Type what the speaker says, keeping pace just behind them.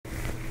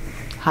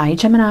Hi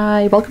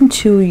Gemini, welcome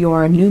to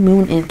your new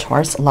moon in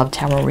Taurus love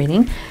tarot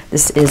reading.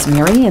 This is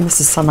Mary and this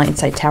is Sunlight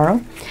Insight Tarot.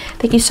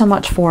 Thank you so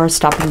much for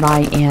stopping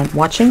by and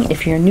watching.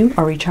 If you're new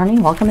or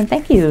returning, welcome and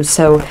thank you.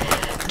 So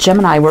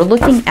Gemini, we're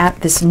looking at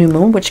this new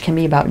moon, which can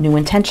be about new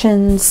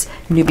intentions,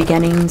 new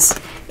beginnings.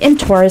 In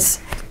Taurus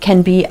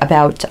can be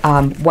about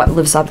what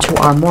lives up to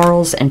our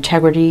morals,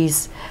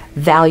 integrities,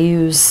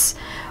 values.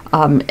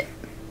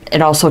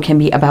 It also can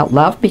be about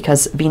love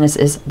because Venus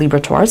is Libra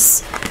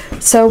Taurus.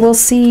 So we'll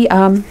see,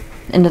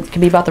 and it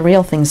can be about the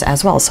real things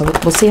as well. So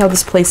we'll see how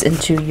this plays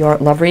into your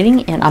love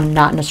reading. And I'm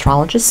not an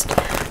astrologist.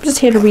 I'm just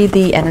here to read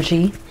the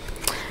energy.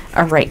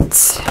 All right,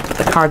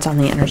 the cards on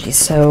the energy.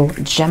 So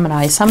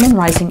Gemini, Sun, Moon,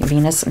 Rising,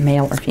 Venus,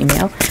 male or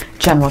female,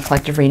 general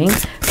collective reading.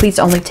 Please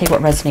only take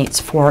what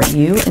resonates for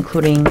you,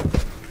 including,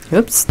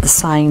 oops, the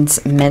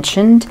signs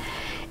mentioned.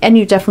 And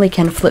you definitely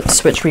can flip,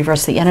 switch,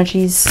 reverse the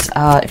energies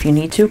if you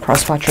need to.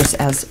 Cross watchers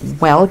as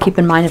well. Keep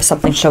in mind if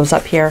something shows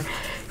up here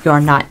you're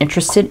not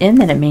interested in,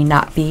 then it may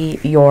not be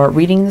your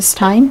reading this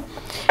time.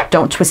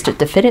 Don't twist it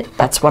to fit it.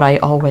 That's what I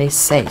always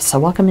say. So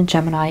welcome in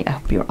Gemini. I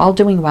hope you're all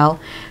doing well,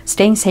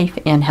 staying safe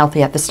and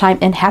healthy at this time.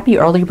 And happy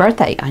early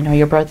birthday. I know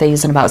your birthday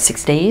is in about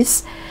 6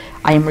 days.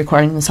 I am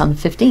recording this on the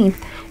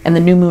 15th and the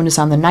new moon is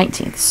on the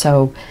 19th.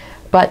 So,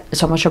 but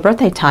it's almost your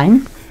birthday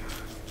time.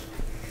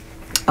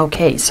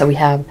 Okay, so we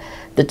have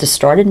the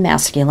distorted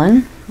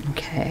masculine.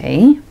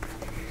 Okay.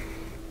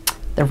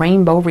 The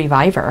rainbow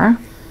reviver.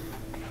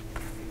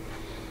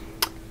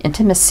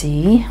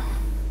 Intimacy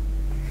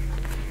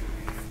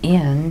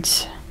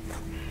and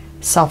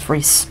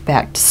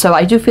self-respect. So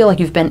I do feel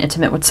like you've been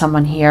intimate with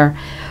someone here,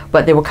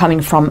 but they were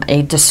coming from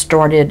a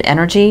distorted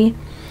energy.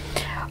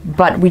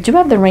 But we do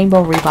have the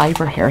rainbow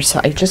reviver here, so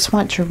I just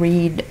want to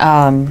read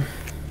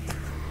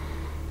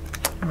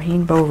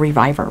rainbow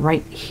reviver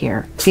right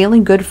here.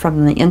 Feeling good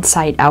from the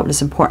inside out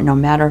is important no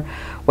matter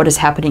what is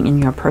happening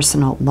in your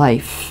personal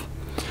life.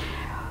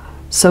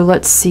 So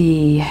let's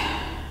see.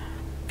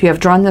 If you have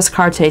drawn this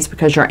card today, it's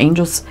because your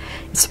angels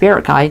and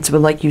spirit guides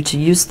would like you to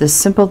use this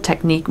simple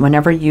technique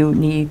whenever you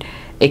need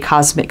a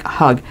cosmic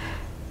hug.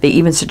 They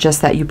even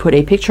suggest that you put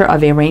a picture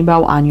of a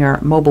rainbow on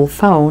your mobile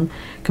phone,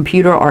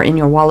 computer, or in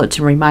your wallet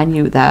to remind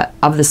you that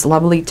of this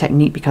lovely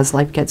technique because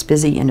life gets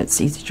busy and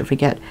it's easy to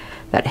forget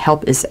that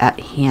help is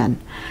at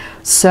hand.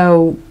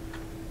 So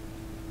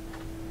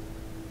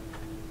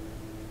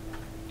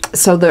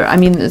there, I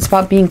mean, it's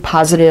about being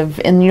positive,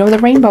 and you know, the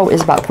rainbow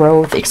is about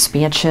growth,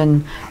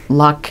 expansion,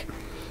 luck.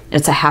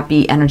 It's a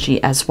happy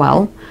energy as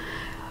well.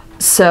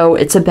 So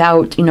it's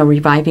about, you know,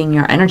 reviving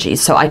your energy.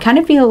 So I kind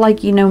of feel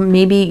like, you know,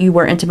 maybe you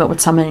were intimate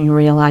with someone and you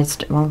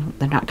realized, well,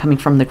 they're not coming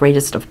from the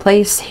greatest of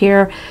place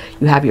here.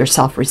 You have your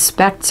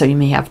self-respect, so you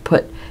may have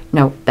put, you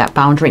know, that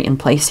boundary in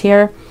place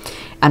here.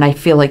 And I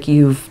feel like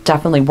you've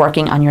definitely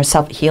working on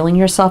yourself, healing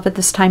yourself at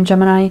this time,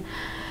 Gemini.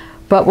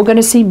 But we're going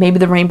to see maybe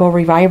the rainbow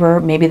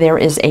reviver, maybe there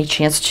is a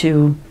chance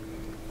to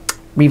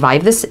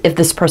revive this if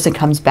this person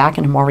comes back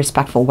in a more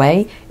respectful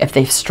way, if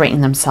they've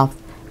straightened themselves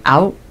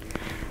out.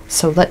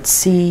 So let's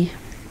see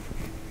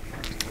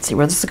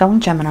where this is going,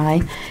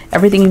 Gemini.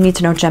 Everything you need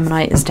to know,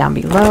 Gemini, is down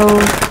below.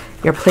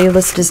 Your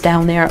playlist is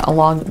down there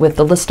along with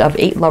the list of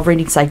 8 love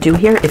readings I do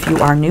here. If you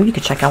are new, you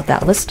can check out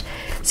that list,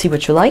 see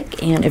what you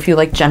like. And if you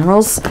like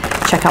generals,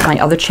 check out my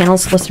other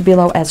channels listed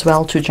below as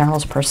well, 2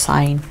 generals per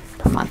sign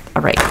per month.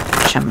 All right,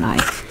 Gemini.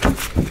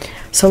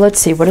 So let's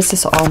see, what does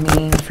this all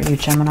mean for you,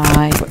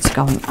 Gemini? What's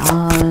going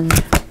on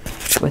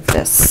with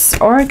this?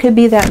 Or it could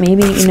be that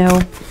maybe, you know,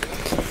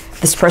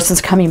 this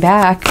person's coming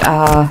back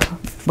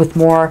with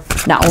more,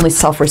 not only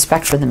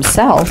self-respect for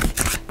themselves,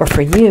 but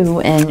for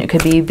you, and it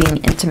could be being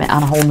intimate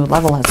on a whole new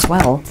level as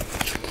well.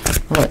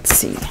 Let's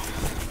see,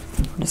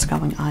 what is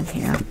going on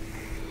here?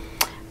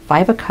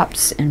 5 of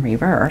Cups in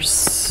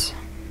reverse.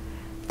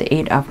 The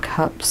 8 of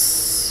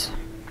Cups.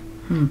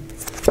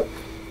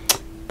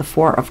 The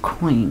 4 of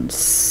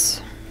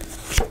Coins.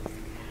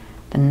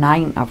 The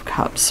 9 of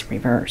Cups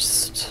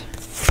reversed.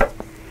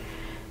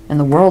 And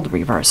the World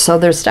reversed. So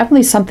there's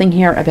definitely something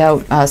here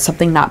about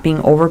something not being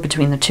over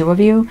between the two of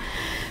you.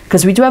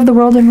 Because we do have the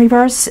World in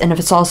reverse. And if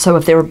it's also,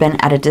 if they were been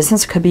at a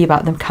distance, it could be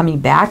about them coming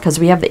back. Because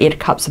we have the 8 of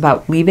Cups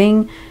about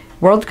leaving.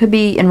 World could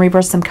be in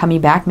reverse, them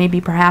coming back,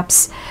 maybe,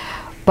 perhaps.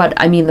 But,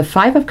 I mean, the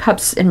 5 of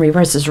Cups in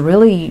reverse is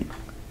really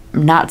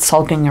not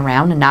sulking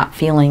around and not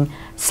feeling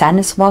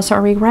sadness, loss,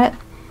 or regret.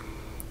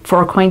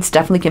 4 of Coins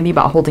definitely can be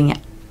about holding it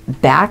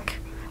back,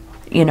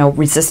 you know,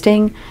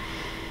 resisting.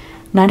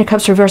 9 of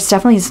Cups reverse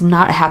definitely is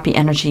not a happy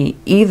energy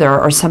either,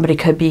 or somebody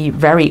could be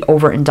very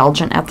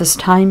overindulgent at this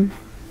time.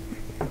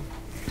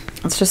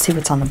 Let's just see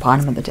what's on the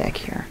bottom of the deck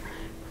here.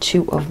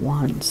 2 of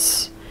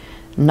Wands,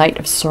 Knight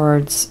of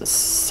Swords,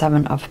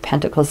 7 of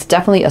Pentacles.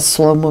 Definitely a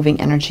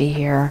slow-moving energy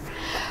here.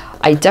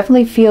 I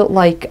definitely feel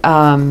like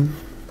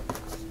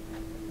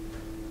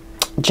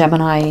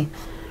Gemini,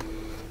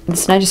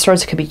 this Knight of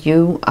Swords could be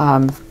you.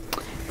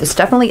 There's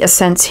definitely a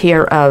sense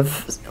here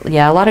of,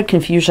 yeah, a lot of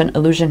confusion,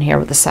 illusion here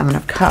with the 7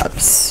 of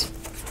Cups.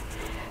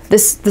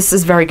 This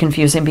is very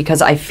confusing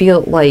because I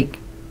feel like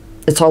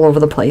it's all over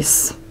the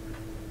place.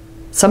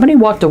 Somebody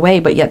walked away,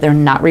 but yet they're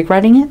not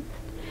regretting it.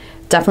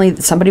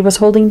 Definitely somebody was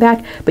holding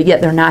back, but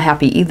yet they're not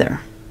happy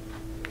either.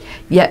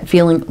 Yet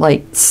feeling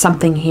like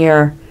something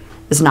here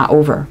is not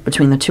over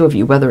between the two of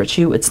you, whether it's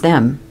you, it's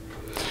them.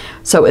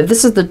 So if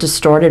this is the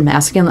distorted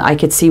masculine, I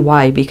could see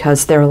why,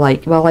 because they're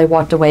like, well, I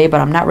walked away, but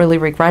I'm not really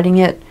regretting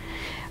it.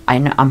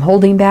 I'm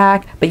holding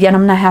back, but yet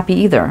I'm not happy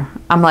either.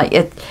 I'm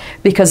like,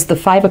 because the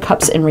Five of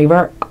Cups in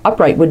reverse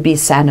upright would be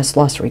sadness,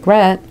 loss,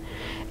 regret.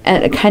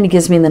 And it kind of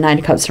gives me the Nine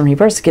of Cups in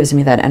reverse, gives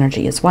me that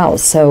energy as well.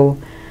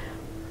 So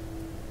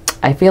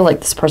I feel like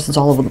this person's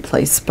all over the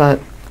place,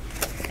 but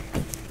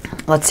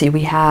let's see.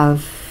 We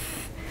have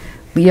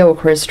Leo,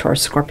 Aquarius,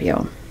 Taurus,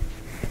 Scorpio.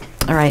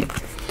 All right.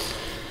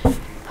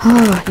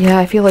 Oh, yeah,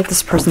 I feel like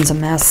this person's a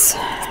mess.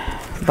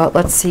 But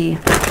let's see.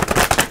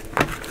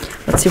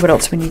 Let's see what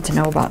else we need to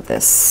know about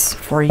this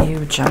for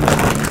you,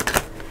 Gemini.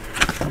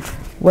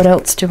 What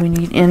else do we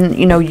need? And,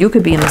 you know, you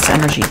could be in this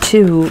energy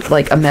too,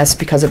 like a mess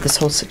because of this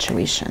whole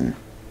situation.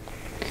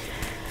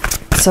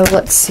 So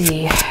let's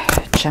see,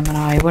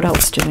 Gemini, what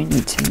else do we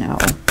need to know?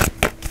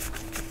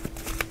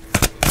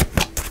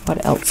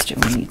 What else do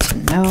we need to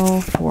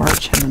know for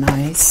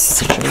Gemini's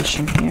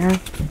situation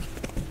here?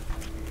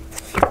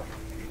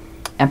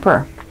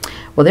 Emperor.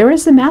 Well, there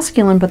is the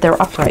masculine, but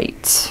they're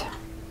upright.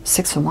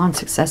 Six of Wands,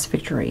 success,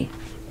 victory.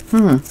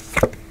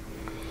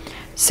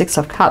 Six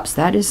of Cups,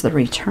 that is the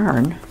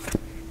return.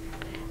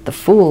 The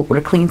Fool with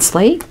a clean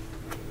slate.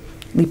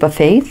 Leap of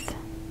faith.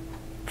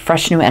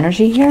 Fresh new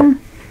energy here.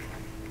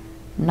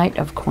 Knight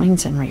of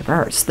Coins in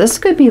reverse. This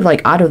could be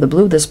like out of the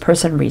blue. This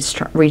person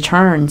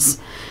returns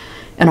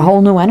in a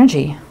whole new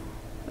energy.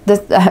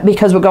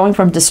 Because we're going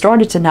from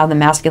distorted to now the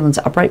masculine's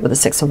upright with the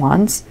Six of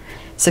Wands.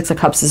 Six of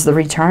Cups is the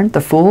return. The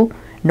Fool,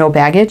 no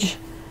baggage.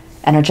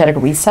 Energetic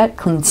reset,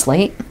 clean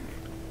slate.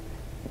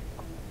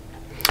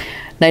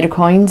 Knight of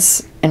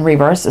Coins in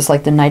reverse is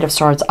like the Knight of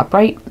Swords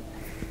upright.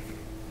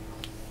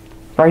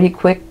 Very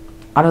quick,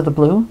 out of the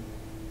blue.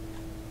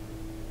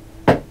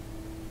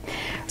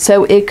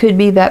 So it could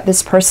be that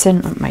this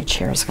person, oh, my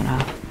chair is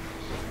gonna,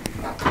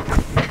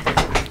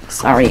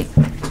 sorry.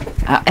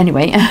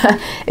 Anyway,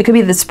 it could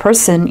be this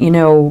person, you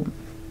know,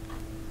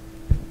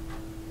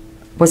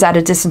 was at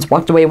a distance,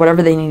 walked away,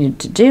 whatever they needed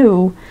to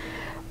do.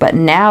 But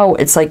now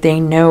it's like they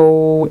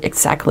know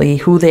exactly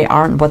who they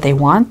are and what they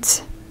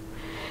want.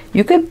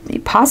 You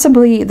could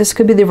possibly, this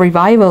could be the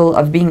revival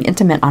of being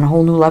intimate on a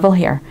whole new level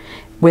here,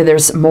 where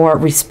there's more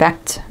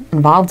respect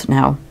involved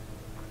now.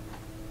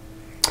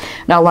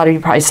 Now, a lot of you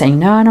are probably saying,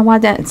 no, I don't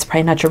want that. It's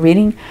probably not your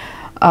reading.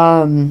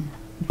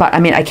 But, I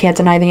mean, I can't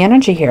deny the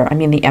energy here. I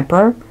mean, the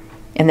Emperor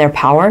in their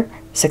power,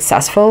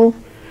 successful.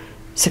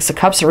 Six of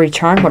Cups, a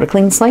return. What a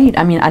clean slate.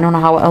 I mean, I don't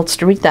know how else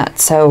to read that.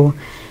 So,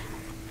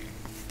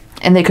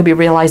 and they could be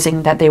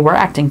realizing that they were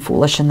acting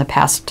foolish in the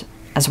past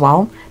as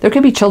well. There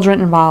could be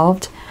children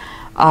involved.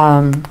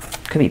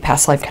 Could be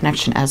past life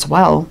connection as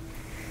well.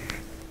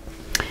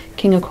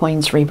 King of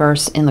Coins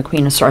reverse in the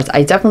Queen of Swords.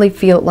 I definitely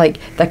feel like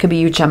that could be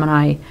you,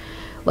 Gemini,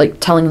 like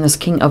telling this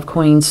King of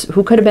Coins,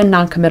 who could have been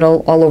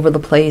non-committal all over the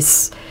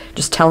place,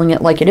 just telling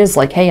it like it is,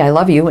 like, hey, I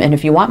love you, and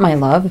if you want my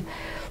love,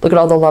 look at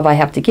all the love I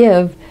have to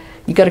give,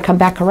 you got to come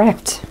back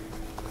correct.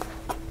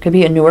 Could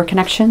be a newer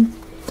connection,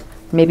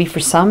 maybe for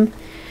some,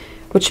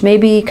 which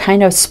maybe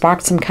kind of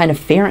sparked some kind of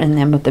fear in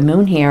them with the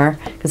moon here,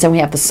 because then we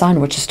have the sun,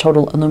 which is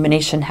total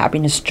illumination,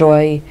 happiness,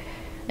 joy,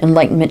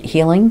 enlightenment,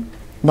 healing,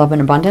 love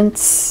and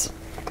abundance.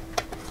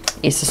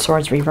 Ace of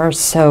Swords reverse.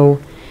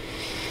 So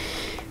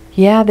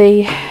yeah,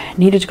 they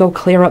needed to go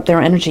clear up their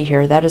energy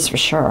here. That is for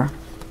sure.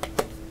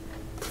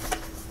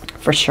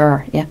 For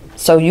sure, yeah.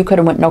 So you could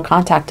have went no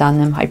contact on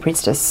them, High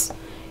Priestess.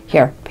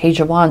 Here, Page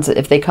of Wands.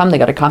 If they come, they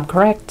got to come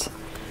correct.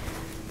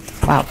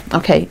 Wow.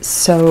 Okay,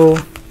 so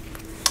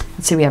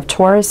let's see. We have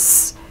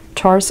Taurus,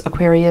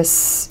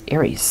 Aquarius,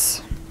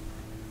 Aries.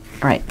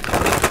 All right,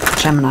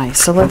 Gemini.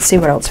 So let's see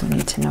what else we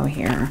need to know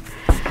here.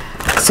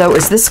 So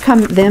is this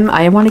them?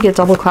 I want to get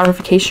double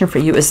clarification for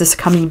you. Is this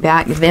coming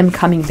back? Them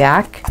coming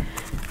back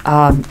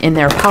in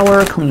their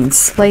power, clean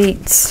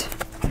slate,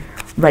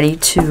 ready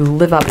to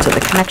live up to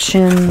the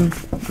connection?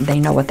 They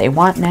know what they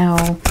want now.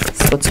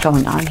 So what's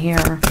going on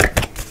here?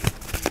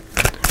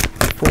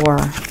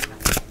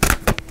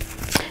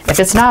 If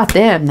it's not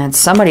them, then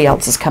somebody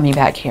else is coming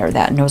back here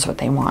that knows what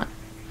they want.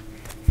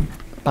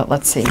 But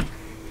let's see.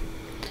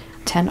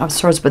 Ten of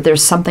Swords, but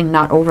there's something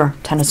not over.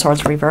 Ten of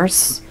Swords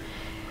reverse.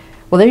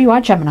 Well, there you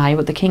are, Gemini,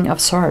 with the King of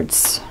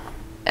Swords.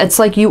 It's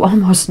like you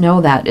almost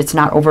know that it's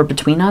not over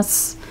between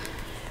us,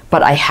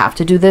 but I have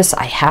to do this.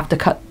 I have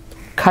to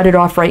cut it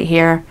off right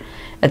here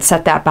and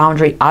set that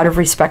boundary out of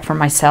respect for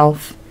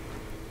myself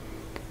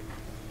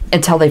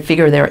until they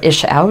figure their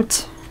ish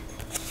out.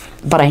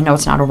 But I know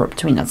it's not over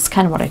between us. It's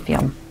kind of what I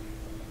feel.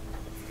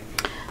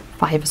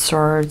 Five of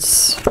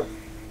Swords.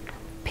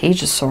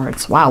 Page of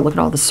Swords. Wow, look at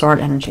all the sword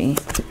energy.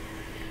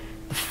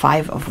 The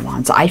Five of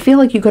Wands. I feel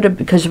like you could have,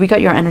 because we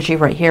got your energy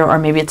right here, or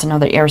maybe it's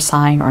another air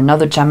sign or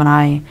another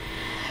Gemini.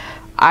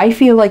 I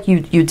feel like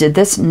you did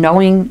this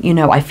knowing, you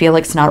know, I feel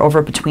like it's not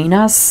over between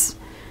us,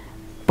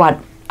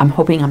 but I'm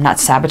hoping I'm not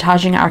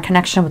sabotaging our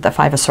connection with the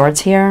Five of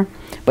Swords here,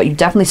 but you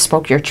definitely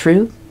spoke your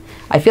truth.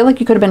 I feel like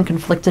you could have been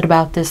conflicted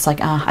about this,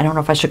 like, I don't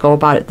know if I should go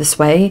about it this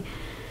way,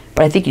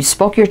 but I think you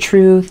spoke your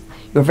truth.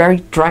 You were very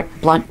direct,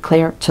 blunt,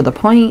 clear, to the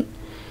point,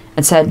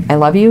 and said, I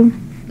love you.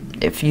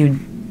 If you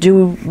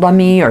do love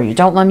me or you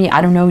don't love me,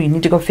 I don't know. You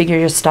need to go figure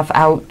your stuff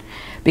out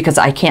because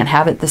I can't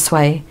have it this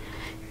way.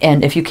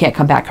 And if you can't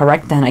come back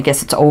correct, then I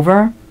guess it's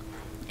over.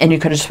 And you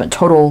could have just went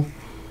total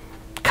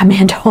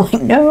commando,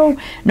 like,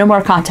 no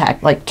more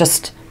contact, like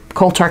just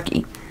cold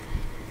turkey.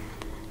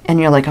 And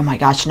you're like, oh my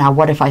gosh, now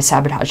what if I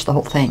sabotage the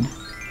whole thing?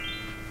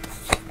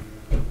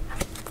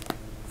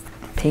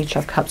 Page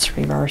of Cups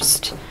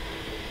reversed.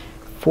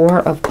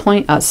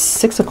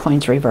 Six of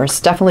Coins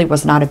reversed. Definitely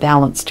was not a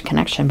balanced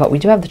connection, but we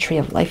do have the Tree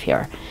of Life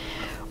here,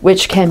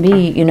 which can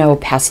be, you know,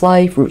 past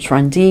life, roots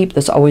run deep.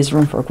 There's always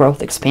room for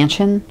growth,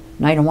 expansion.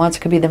 Knight of Wands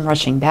could be them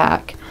rushing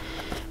back,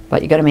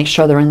 but you got to make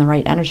sure they're in the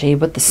right energy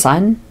with the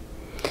Sun.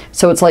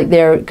 So it's like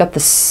they've got the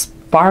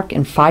spark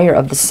and fire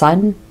of the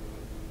Sun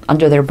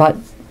under their butt,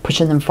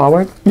 pushing them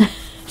forward.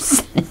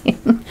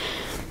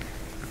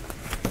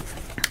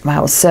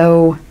 Wow.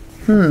 So,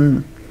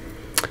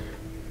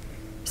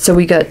 So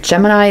we got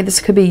Gemini.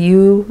 This could be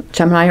you,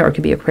 Gemini, or it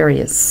could be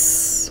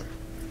Aquarius.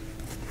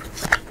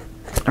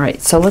 All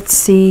right, so let's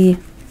see.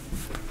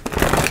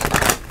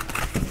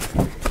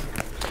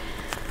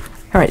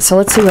 All right, so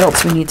let's see what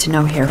else we need to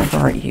know here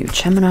for you,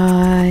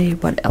 Gemini.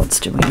 What else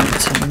do we need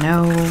to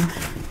know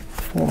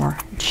for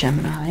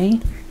Gemini?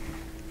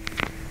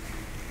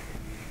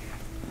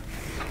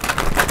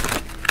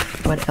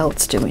 What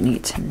else do we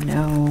need to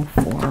know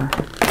for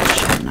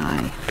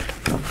Gemini?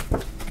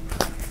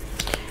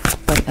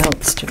 What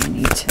else do we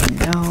need to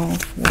know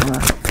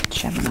for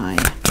Gemini?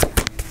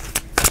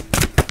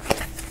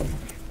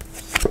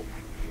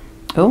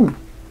 Oh,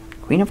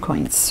 Queen of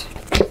Coins.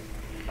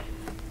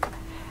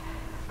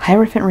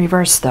 Hierophant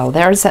reverse, though.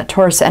 There's that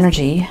Taurus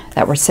energy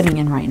that we're sitting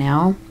in right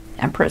now.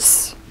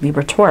 Empress,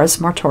 Libra, Taurus,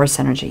 more Taurus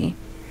energy.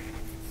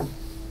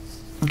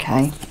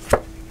 Okay.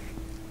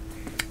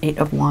 Eight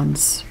of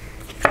Wands.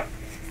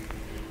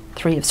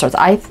 Three of Swords.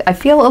 I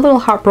feel a little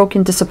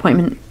heartbroken,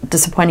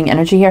 disappointing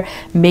energy here.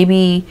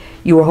 Maybe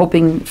you were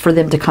hoping for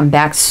them to come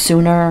back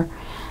sooner.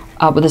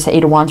 With this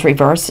Eight of Wands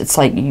reverse, it's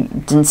like you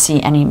didn't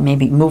see any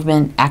maybe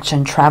movement,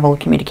 action, travel,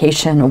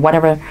 communication, or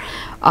whatever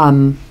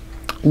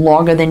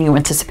longer than you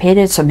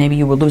anticipated. So maybe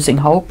you were losing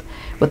hope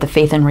with the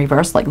Faith in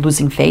reverse, like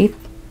losing faith.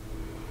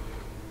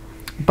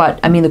 But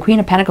I mean, the Queen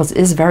of Pentacles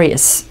is very,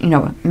 you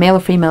know, male or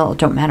female, it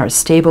don't matter.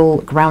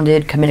 Stable,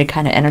 grounded, committed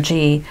kind of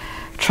energy,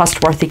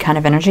 trustworthy kind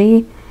of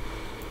energy.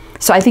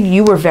 So I think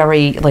you were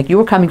very, like, you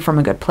were coming from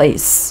a good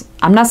place.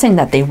 I'm not saying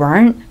that they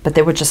weren't, but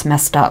they were just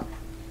messed up.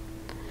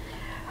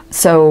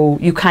 So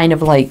you kind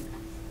of like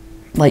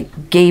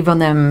gave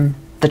them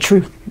the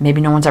truth.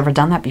 Maybe no one's ever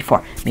done that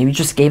before. Maybe you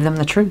just gave them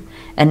the truth.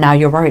 And now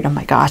you're worried, oh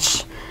my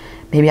gosh,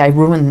 maybe I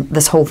ruined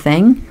this whole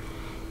thing.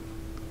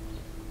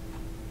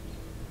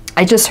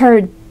 I just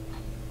heard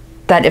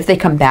that if they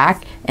come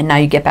back and now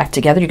you get back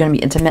together, you're going to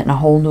be intimate in a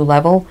whole new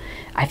level.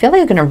 I feel like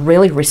they're going to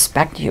really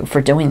respect you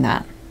for doing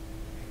that.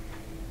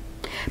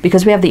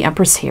 Because we have the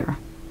Empress here.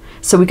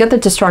 So we got the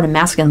distorted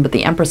masculine, but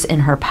the Empress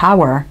in her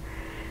power.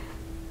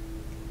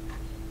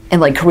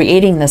 And like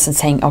creating this and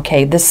saying,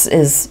 okay, this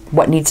is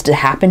what needs to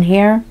happen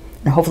here.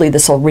 And hopefully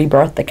this will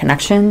rebirth the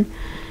connection.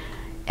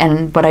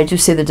 But I do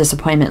see the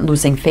disappointment,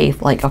 losing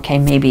faith. Like, okay,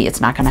 maybe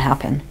it's not going to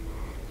happen.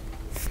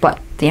 But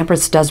the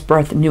Empress does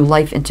birth new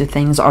life into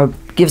things, or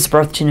gives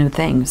birth to new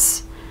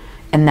things.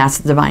 And that's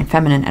the divine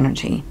feminine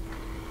energy.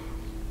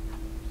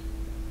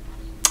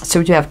 So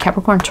we do have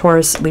Capricorn,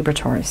 Taurus, Libra,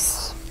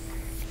 Taurus.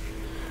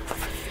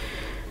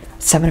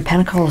 Seven of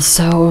Pentacles.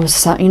 So,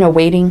 you know,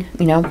 waiting.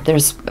 You know,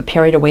 there's a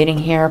period of waiting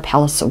here.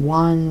 Palace of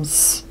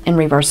Wands. In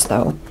reverse,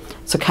 though.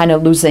 So kind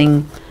of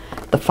losing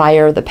the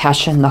fire, the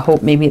passion, the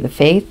hope, maybe the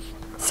faith.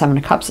 Seven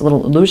of Cups. A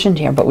little illusion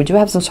here. But we do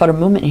have some sort of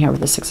movement here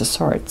with the Six of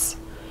Swords.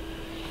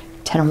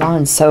 Ten of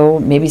Wands. So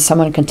maybe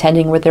someone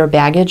contending with their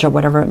baggage or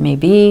whatever it may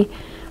be.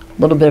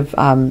 A little bit of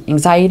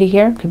anxiety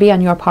here. Could be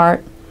on your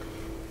part.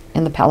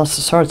 In the Palace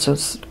of Swords. So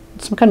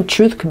some kind of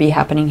truth could be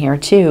happening here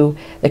too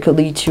that could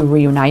lead to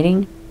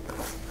reuniting.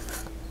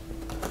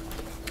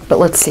 But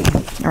let's see.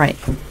 All right.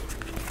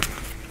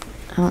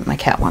 Oh, my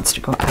cat wants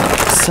to go out.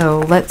 So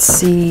let's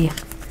see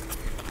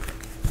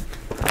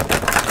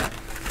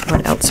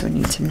what else we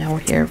need to know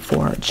here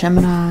for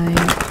Gemini.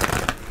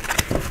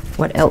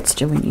 What else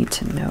do we need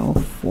to know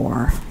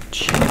for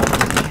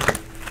Gemini?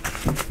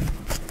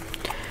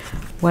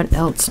 What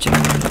else do we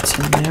need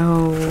to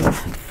know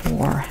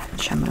for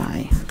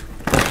Gemini?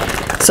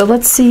 So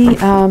let's see,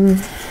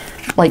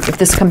 like if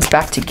this comes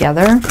back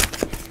together,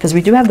 because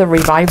we do have the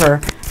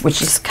Reviver, which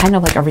is kind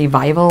of like a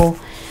revival.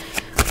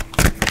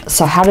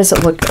 So how does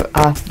it look,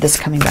 this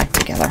coming back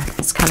together?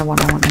 That's kind of what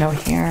I want to know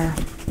here.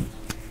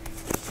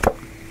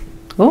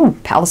 Oh,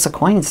 Palace of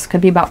Coins.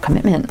 Could be about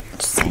commitment.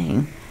 Just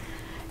saying.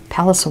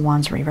 Palace of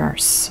Wands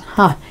reverse.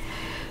 Huh.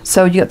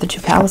 So you got the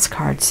two Palace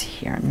cards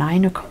here.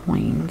 Nine of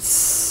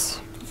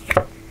Coins.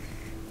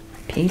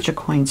 Page of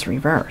Coins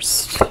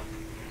reversed.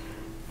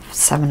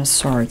 Seven of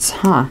Swords,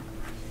 huh?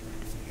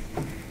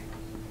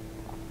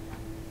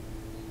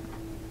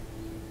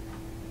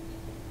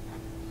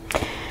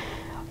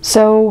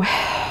 So,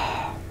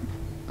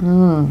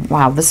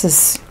 wow, this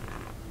is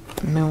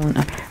Moon.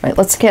 All right,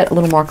 let's get a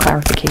little more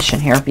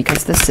clarification here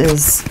because this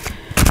is,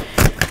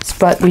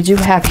 but we do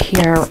have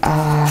here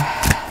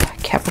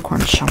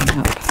Capricorn showing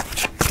up.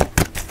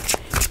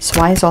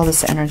 So why is all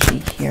this energy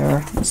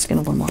here? Let's get a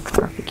little more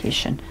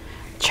clarification.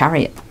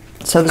 Chariot.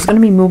 So there's going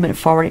to be movement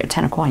forward,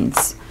 10 of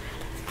Coins.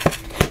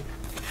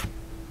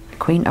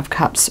 Queen of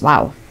Cups.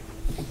 Wow.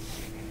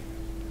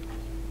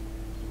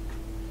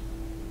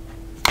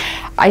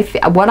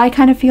 What I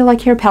kind of feel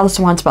like here, Palace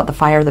of Wands, about the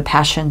fire, the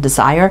passion,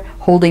 desire,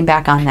 holding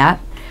back on that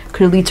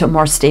could lead to a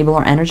more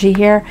stabler energy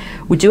here.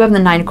 We do have the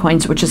 9 of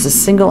Coins, which is a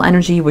single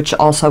energy, which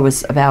also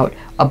is about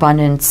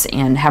abundance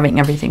and having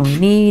everything we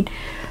need.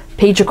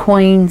 Page of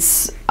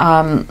Coins,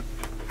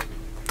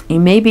 you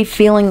may be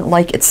feeling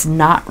like it's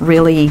not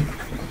really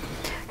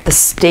the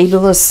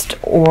stablest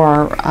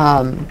or,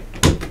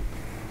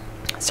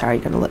 sorry,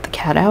 gotta let the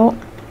cat out.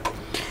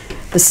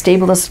 The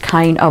stablest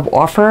kind of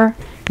offer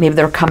maybe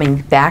they're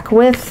coming back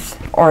with,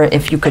 or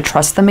if you could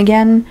trust them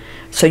again.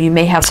 So you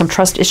may have some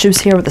trust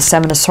issues here with the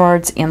 7 of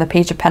Swords and the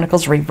Page of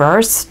Pentacles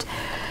reversed.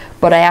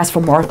 But I asked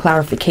for more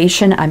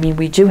clarification. I mean,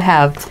 we do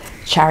have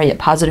Chariot,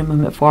 positive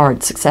movement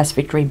forward, success,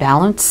 victory,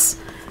 balance,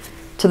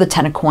 to the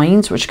 10 of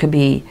Coins, which could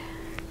be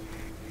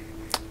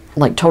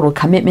like total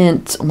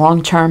commitment,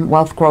 long-term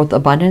wealth, growth,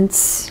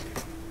 abundance,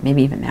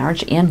 maybe even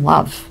marriage, and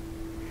love.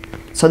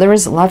 So there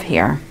is love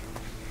here.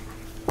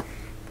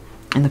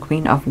 And the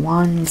Queen of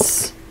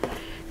Wands,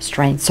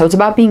 strength. So it's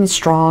about being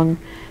strong,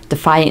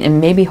 defiant, and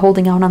maybe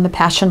holding out on the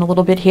passion a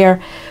little bit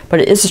here, but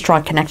it is a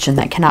strong connection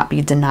that cannot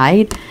be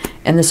denied.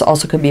 And this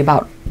also could be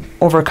about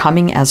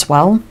overcoming as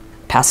well,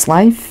 past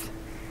life.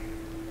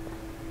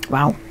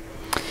 Wow.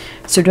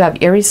 So we do have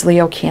Aries,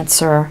 Leo,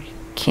 Cancer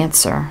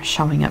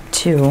showing up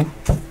too.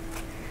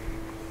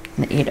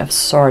 And the 8 of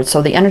Swords.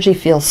 So the energy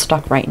feels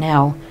stuck right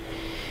now.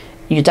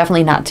 You're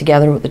definitely not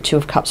together with the 2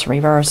 of Cups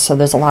reversed. So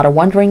there's a lot of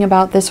wondering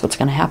about this, what's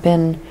going to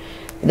happen.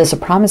 There's a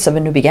promise of a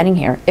new beginning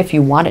here, if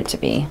you want it to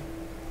be.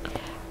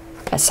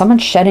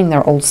 Someone's shedding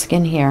their old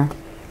skin here,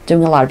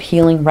 doing a lot of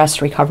healing,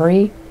 rest,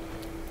 recovery.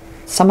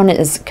 Someone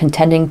is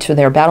contending to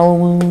their battle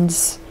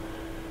wounds.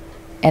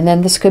 And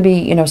then this could be,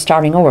 you know,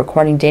 starting over,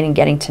 courting, dating,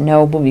 getting to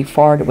know, moving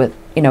forward with,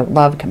 you know,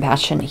 love,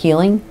 compassion,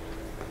 healing.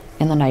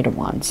 And the Knight of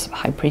Wands,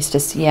 High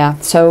Priestess. Yeah,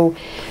 so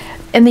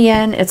in the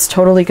end, it's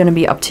totally going to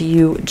be up to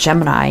you,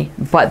 Gemini.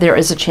 But there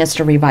is a chance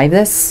to revive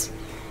this.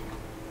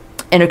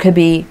 And it could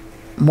be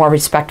more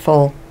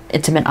respectful,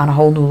 intimate on a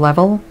whole new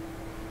level.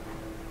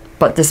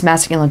 But this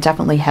masculine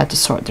definitely had to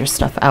sort their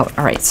stuff out.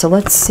 All right, so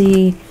let's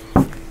see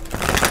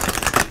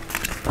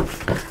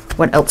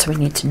what else we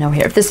need to know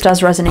here. If this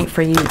does resonate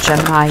for you,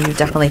 Gemini, you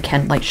definitely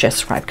can like, share,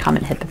 subscribe,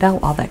 comment, hit the bell,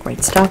 all that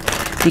great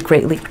stuff. Be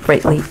greatly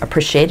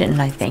appreciated,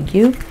 and I thank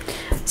you.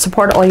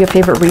 Support all your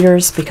favorite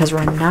readers because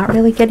we're not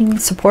really getting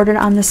supported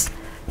on this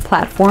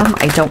platform.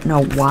 I don't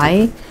know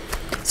why.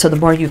 So the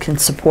more you can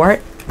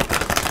support,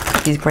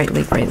 be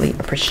greatly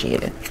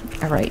appreciated.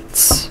 All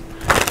right.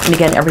 And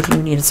again, everything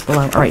you need is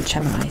below. All right,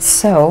 Gemini.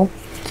 So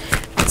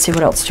let's see,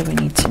 what else do we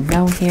need to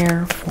know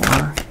here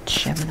for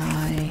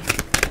Gemini?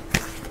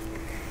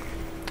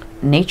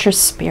 Nature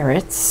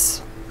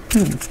spirits.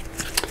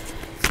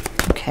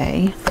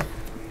 Okay.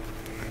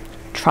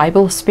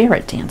 Tribal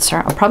spirit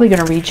dancer. I'm probably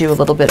going to read you a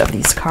little bit of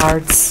these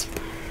cards.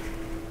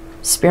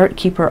 Spirit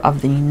keeper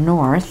of the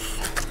north.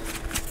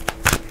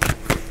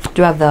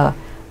 Do have the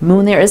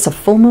moon there. It's a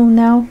full moon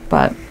now,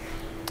 but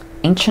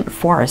ancient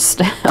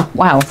forest.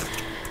 Wow.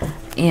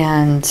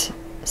 And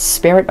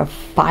spirit of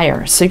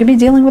fire. So you could be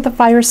dealing with a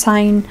fire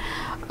sign.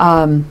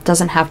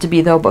 Doesn't have to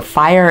be though, but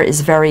fire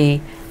is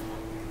very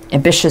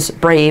ambitious,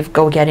 brave,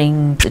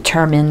 go-getting,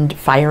 determined,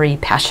 fiery,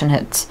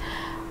 passionate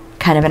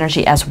kind of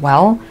energy as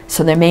well.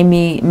 So there may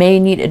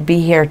need to be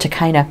here to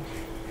kind of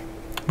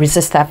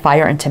resist that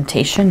fire and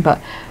temptation.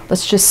 But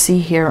let's just see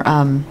here.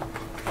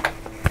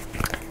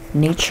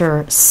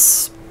 Nature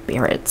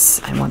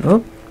spirits. I want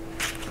to.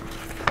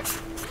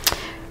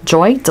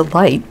 Joy,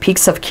 delight,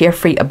 peaks of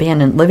carefree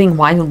abandon, living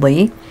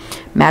wildly,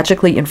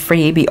 magically and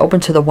free. Be open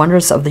to the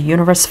wonders of the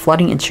universe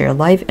flooding into your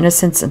life.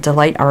 Innocence and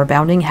delight are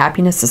abounding.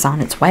 Happiness is on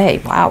its way.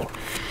 Wow.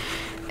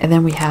 And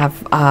then we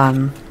have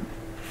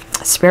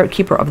Spirit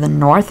Keeper of the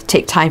North.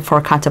 Take time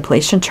for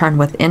contemplation. Turn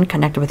within.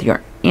 Connect with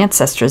your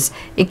ancestors.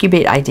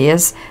 Incubate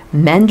ideas.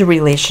 Mend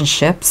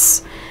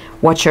relationships.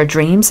 Watch your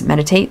dreams.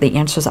 Meditate. The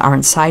answers are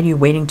inside you,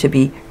 waiting to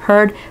be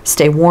heard.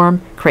 Stay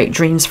warm. Create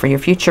dreams for your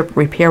future.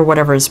 Repair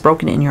whatever is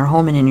broken in your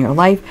home and in your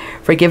life.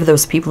 Forgive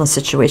those people and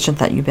situations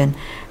that you've been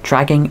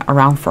dragging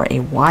around for a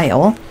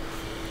while.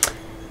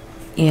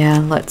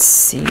 And let's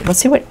see. Let's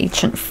see what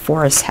Ancient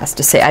Forest has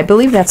to say. I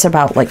believe that's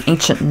about like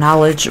ancient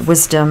knowledge,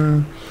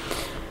 wisdom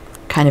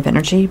kind of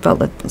energy.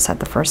 But is that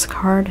the first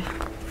card?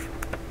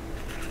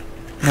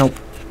 Nope.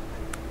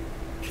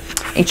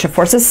 Ancient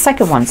Forest is the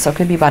second one, so it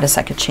could be about a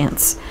second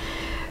chance.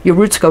 Your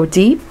roots go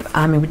deep.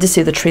 We did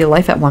see the tree of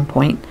life at one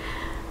point.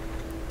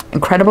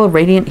 Incredible,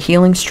 radiant,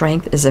 healing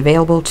strength is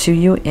available to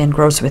you and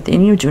grows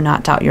within you. Do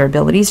not doubt your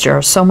abilities. You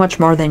are so much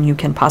more than you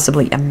can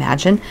possibly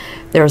imagine.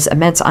 There is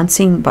immense,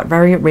 unseen, but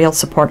very real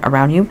support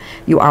around you.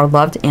 You are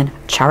loved and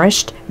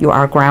cherished. You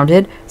are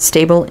grounded,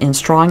 stable, and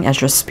strong as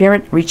your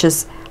spirit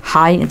reaches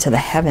high into the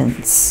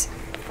heavens.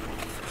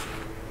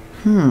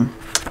 A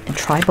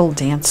tribal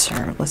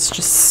dancer. Let's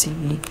just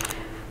see.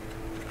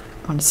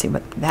 I want to see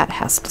what that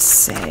has to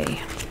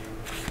say.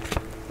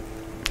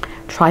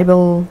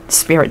 Tribal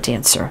spirit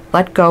dancer.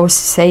 Let go,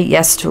 say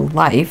yes to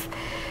life.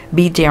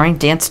 Be daring,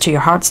 dance to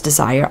your heart's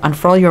desire.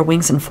 Unfurl your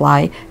wings and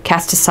fly.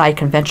 Cast aside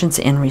conventions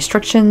and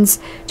restrictions.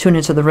 Tune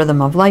into the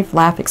rhythm of life.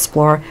 Laugh,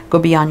 explore. Go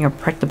beyond your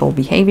predictable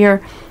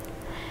behavior.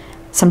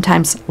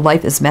 Sometimes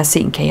life is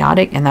messy and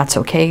chaotic, and that's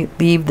okay.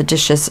 Leave the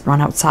dishes,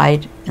 run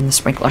outside, and the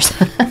sprinklers.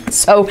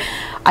 So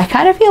I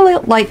kind of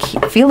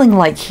feeling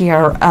like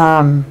here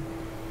that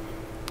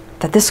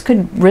this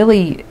could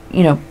really,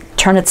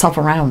 turn itself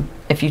around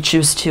if you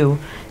choose to,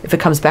 if it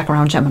comes back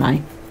around, Gemini.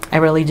 I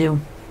really do.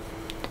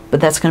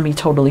 But that's going to be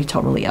totally,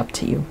 totally up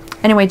to you.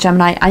 Anyway,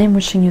 Gemini, I am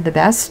wishing you the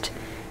best,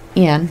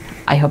 and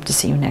I hope to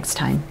see you next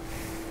time.